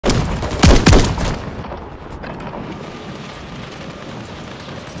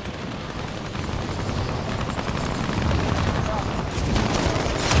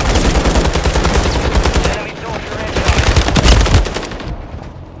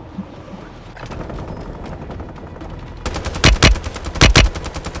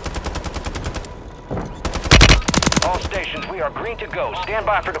are green to go. Stand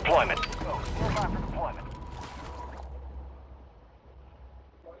by for deployment.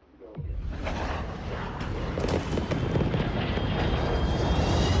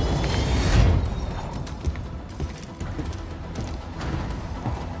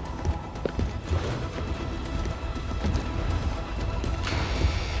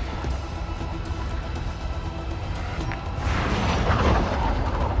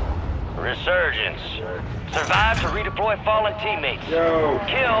 Resurgence. Survive to redeploy fallen teammates. Yo.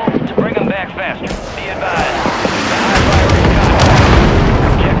 Kill to bring them back faster. Be advised. The high priority contact.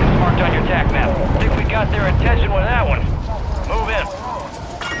 Objectives marked on your TAC map. Think we got their attention with that one. Move in.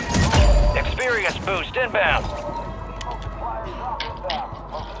 Experience boost inbound.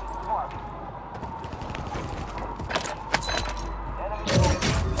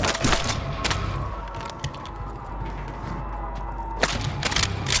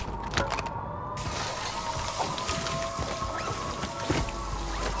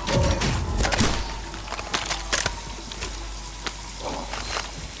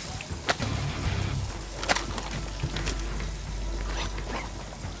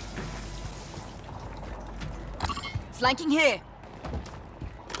 Flanking here.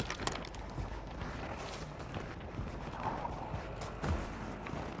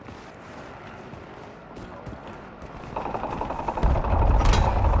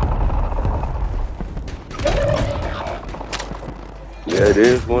 Yeah, it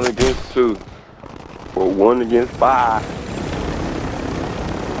is 1 against 2. Or 1 against 5.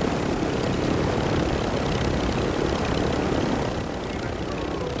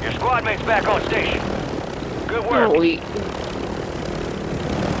 Your squad mate's back on station. Good work. Oh, wait.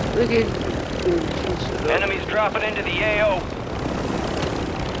 Look at Enemies dropping into the AO.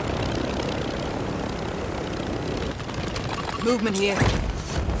 Movement here.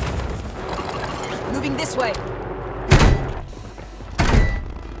 Moving this way.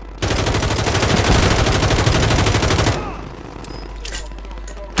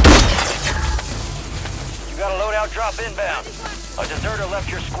 You got a loadout drop inbound. A deserter left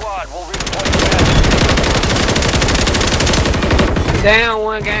your squad. We'll redeploy you back. down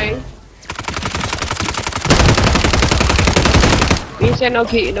one game. He ain't said no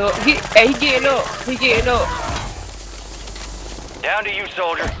getting up. He getting up. He getting up. Down to you,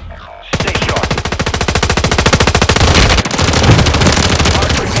 soldier. Stay sharp.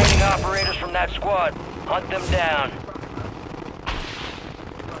 Mark remaining operators from that squad. Hunt them down.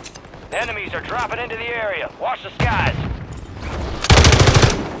 Enemies are dropping into the area. Watch the skies.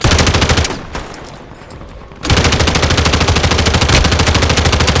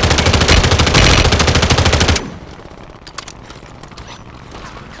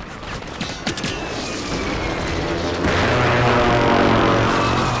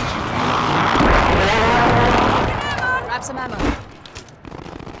 Grab some ammo.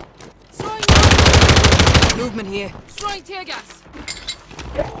 Movement here. Throwing tear gas.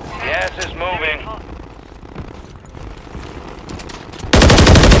 Gas is moving.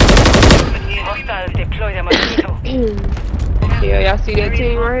 Hostiles deploy the mosquito. Yeah, y'all see that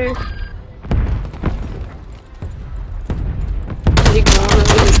team right here? He going up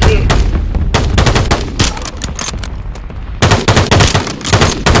with the kick.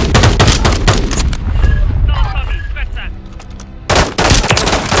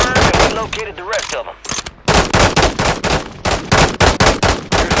 We located the rest of them.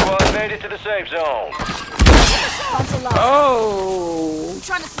 Your squad made it to the safe zone. Console locked. Oh.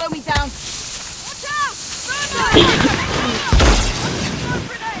 Trying to slow me down. Watch out!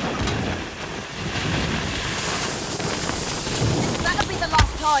 That'll be the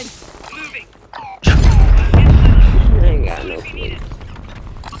last time. I ain't got no clue.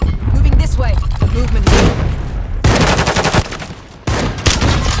 Moving this way. Movement here.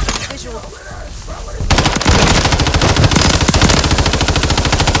 Visual.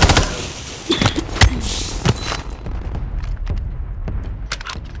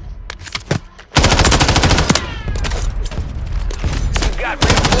 Got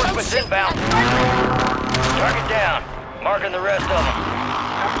reinforcements inbound. Target down. Marking the rest of them.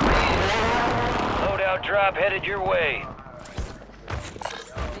 Loadout drop headed your way.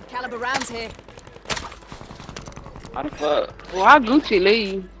 Big caliber rounds here. How the fuck? Why Gucci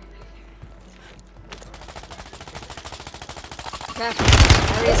leave? Careful.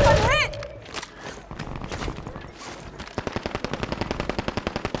 Area's got hit.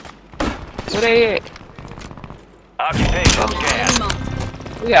 Where they at? Occupation scan. Enemy marked.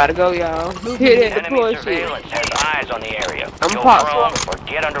 We gotta go, y'all. Hit that Enemy deploy shit. surveillance has eyes on the area. I'm Go popped. prone or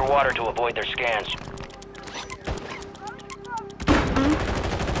get underwater to avoid their scans.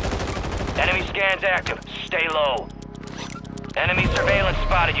 Enemy scans active. Stay low. Enemy surveillance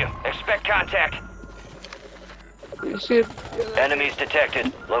spotted you. Expect contact. Shit. Enemies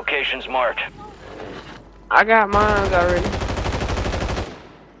detected. Locations marked. I got mine already.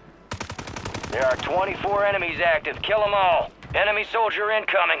 There are 24 enemies active. Kill them all. Enemy soldier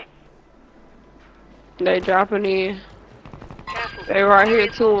incoming. They dropping in. They right here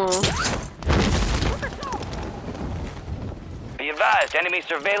too. Be advised, enemy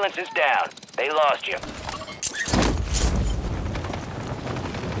surveillance is down. They lost you.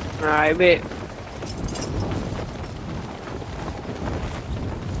 Alright, bet.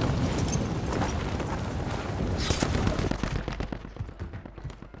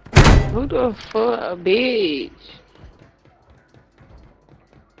 Who the fuck, bitch?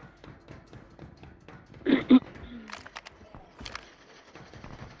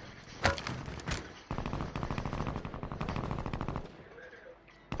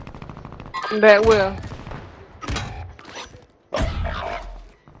 Back well.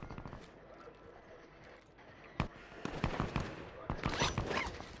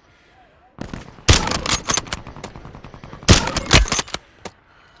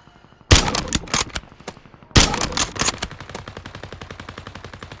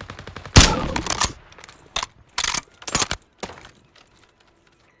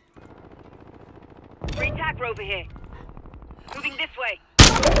 Free tacker over here. Moving this way.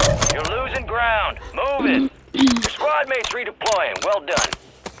 You're losing ground. Move it. Your squad mates redeploying. Well done.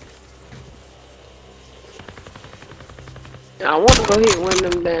 I want to go hit one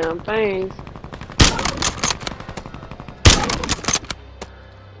of them damn things.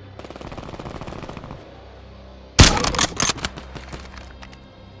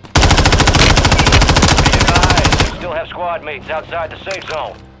 Be advised, you still have squad mates outside the safe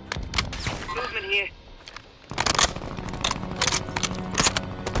zone. Movement here.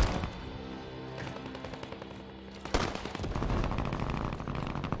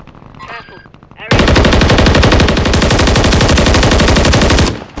 Careful. Area.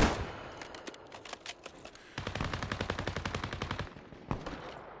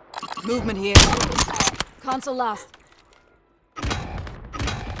 Movement here. Console lost.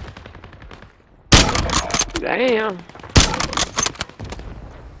 Damn.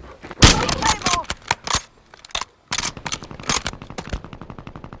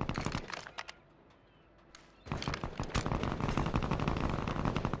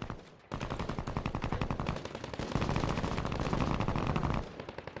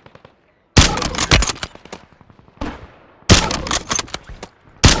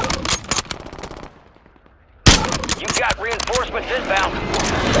 You got reinforcements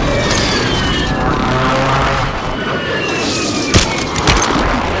inbound.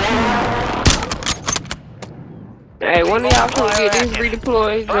 Hey, one of y'all come get this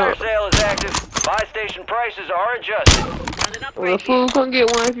redeployed. Fire Jump. sale is active. Buy station prices are adjusted. Running up Well, right fool, come get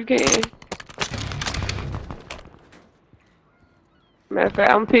one if you can. Matter of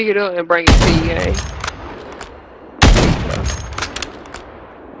fact, I'm gonna pick it up and bring it to you, gang.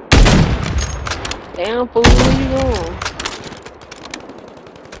 Damn, fool, where you going?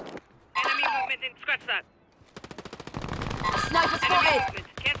 Enemy movement in scratch that. Sniper Enemy spotted.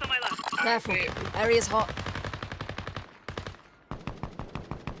 movement. Cancel my left. Careful. Area's hot.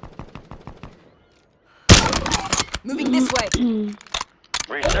 Moving this way.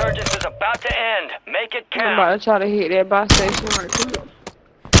 Resurgence is about to end. Make it I'm count. about to try to hit that buy station right quick.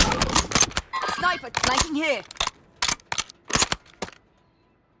 Sniper flanking here.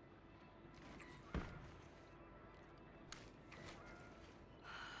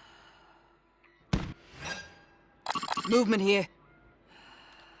 Movement here.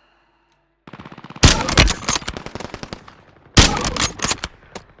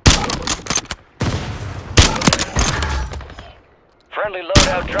 Friendly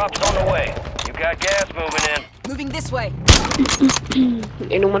loadout drops on the way. You got gas moving in. Moving this way.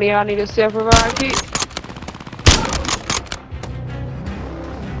 Anyone of y'all need a self-revive kit?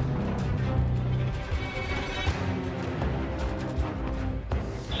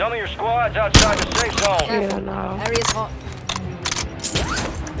 Some of your squads outside the safe zone. Careful. no. Area's hot.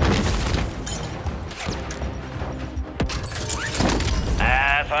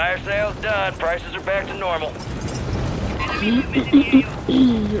 Fire sale's done. Prices are back to normal. Enemy movement in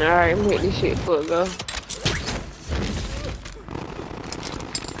area. Alright, I'm hitting this shit for a go.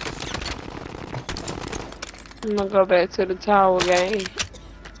 I'm gonna go back to the tower game.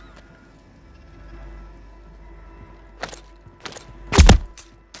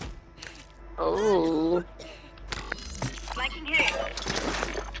 Oh. Flanking here.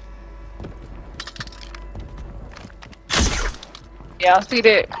 Yeah, I see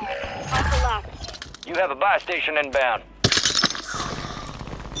that. Console lost. You have a buy station inbound.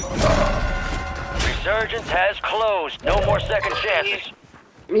 Resurgence has closed. No more second chances.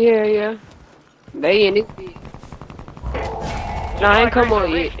 Yeah. They in it. No, I ain't come on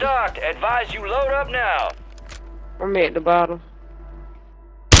yet. Restocked. Advise you load up now. I'm at the bottom.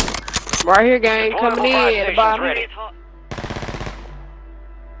 Right here, gang. Coming in at the bottom. Ready.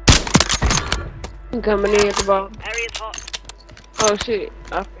 Coming in at the bottom. Area's hot. Oh shit.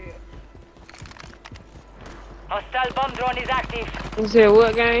 I feel. Hostile bomb drone is active. You said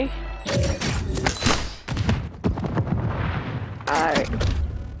what, gang? Alright.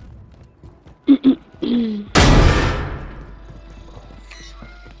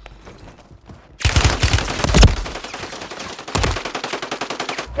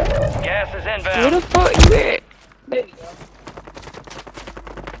 Gas is Where inbound. the fuck you at? There you go.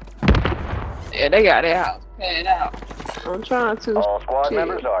 Yeah, they got that house paid out. I'm trying to. All squad shit.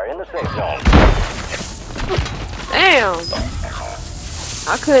 members are in the safe zone. Damn!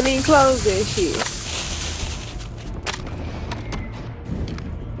 I couldn't even close that shit.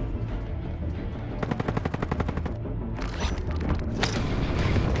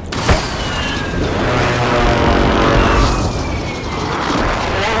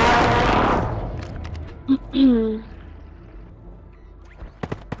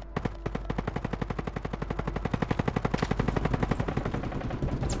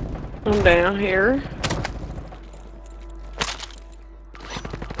 I'm down here.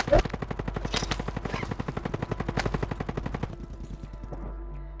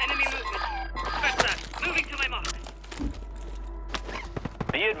 Enemy movement. Spencer, moving to my mark.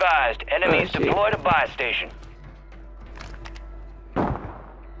 Be advised, enemies Oh, shit. deployed a buy station.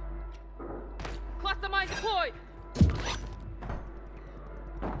 Cluster mine deployed.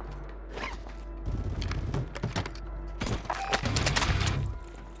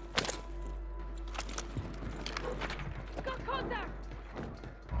 Got contact.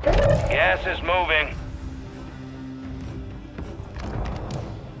 Gas is moving.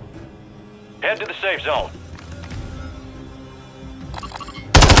 Head to the safe zone.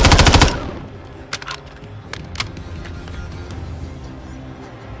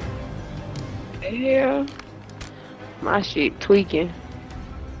 Yeah. My shit tweaking.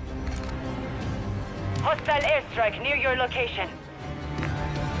 Hostile airstrike near your location.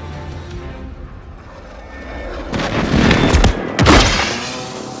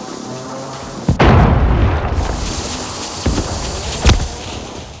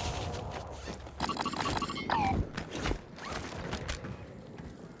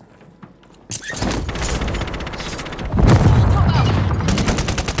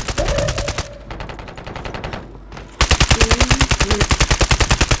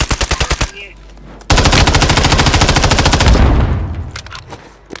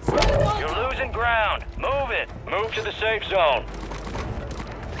 You're losing ground. Move it. Move to the safe zone.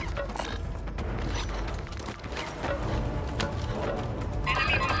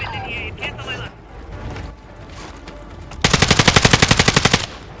 Enemy movement in the area. Cancel my left.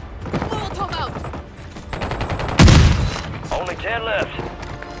 Molotov out. Only 10 left.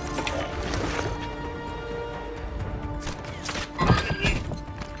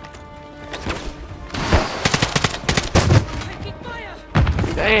 Taking fire.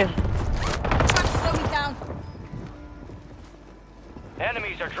 Damn. Try to slow me down.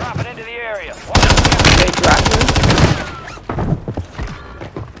 Enemies are dropping into the area. They dropping.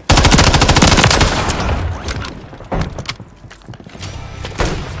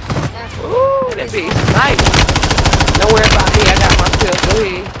 Ooh, that bitch sniper. Don't worry about me. I got myself. Go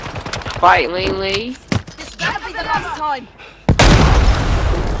ahead. Fight, lean. This better be the last time.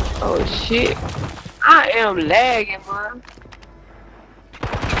 Oh shit. I am lagging, bro.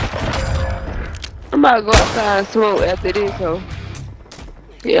 I'm about to go outside and smoke after this, so.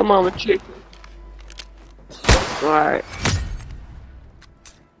 Yeah, mama chicken. Alright.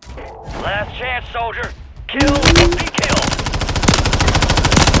 Last chance, soldier. Kill or be killed.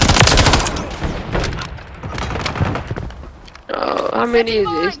 Oh, how many is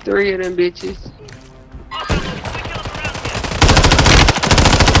it? It's 3 of them bitches.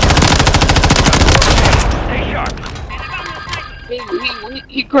 Stay sharp.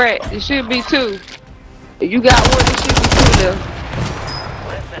 He cracked. It should be 2. If you got one, it should be 2 there.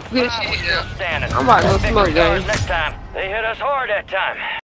 Listen, Good we're shit, still standing. I'm about to go Bigger smoke, stars gang. next time. They hit us hard that time.